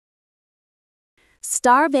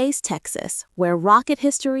Starbase, Texas, where rocket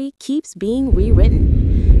history keeps being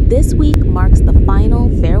rewritten. This week marks the final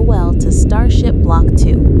farewell to Starship Block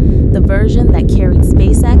 2, the version that carried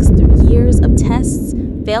SpaceX through years of tests,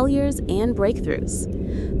 failures, and breakthroughs.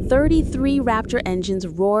 33 Raptor engines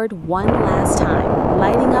roared one last time,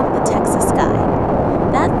 lighting up the Texas sky.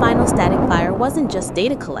 That final static fire wasn't just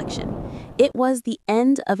data collection. It was the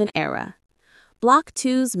end of an era. Block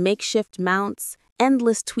 2's makeshift mounts,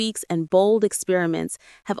 endless tweaks, and bold experiments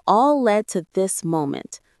have all led to this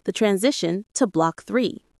moment, the transition to Block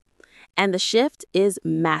 3. And the shift is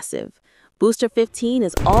massive. Booster 15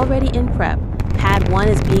 is already in prep, Pad 1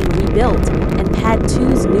 is being rebuilt, and Pad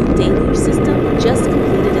 2's new deluge system just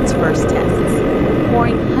completed its first tests,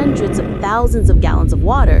 pouring hundreds of thousands of gallons of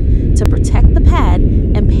water to protect the pad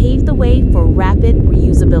and pave the way for rapid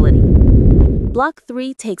reusability. Block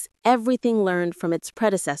 3 takes everything learned from its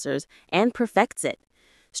predecessors and perfects it.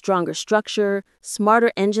 Stronger structure,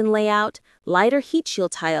 smarter engine layout, lighter heat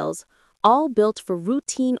shield tiles, all built for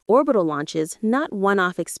routine orbital launches, not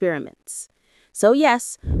one-off experiments. So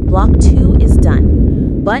yes, Block 2 is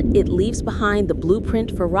done, but it leaves behind the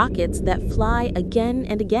blueprint for rockets that fly again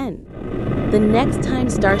and again. The next time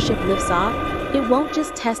Starship lifts off, it won't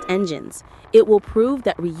just test engines. It will prove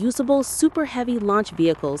that reusable, super-heavy launch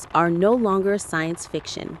vehicles are no longer science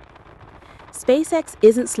fiction. SpaceX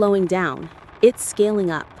isn't slowing down, it's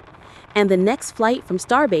scaling up. And the next flight from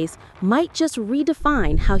Starbase might just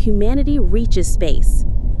redefine how humanity reaches space.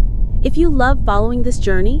 If you love following this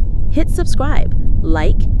journey, hit subscribe,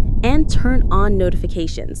 like, and turn on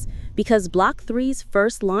notifications, because Block 3's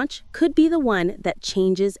first launch could be the one that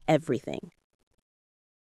changes everything.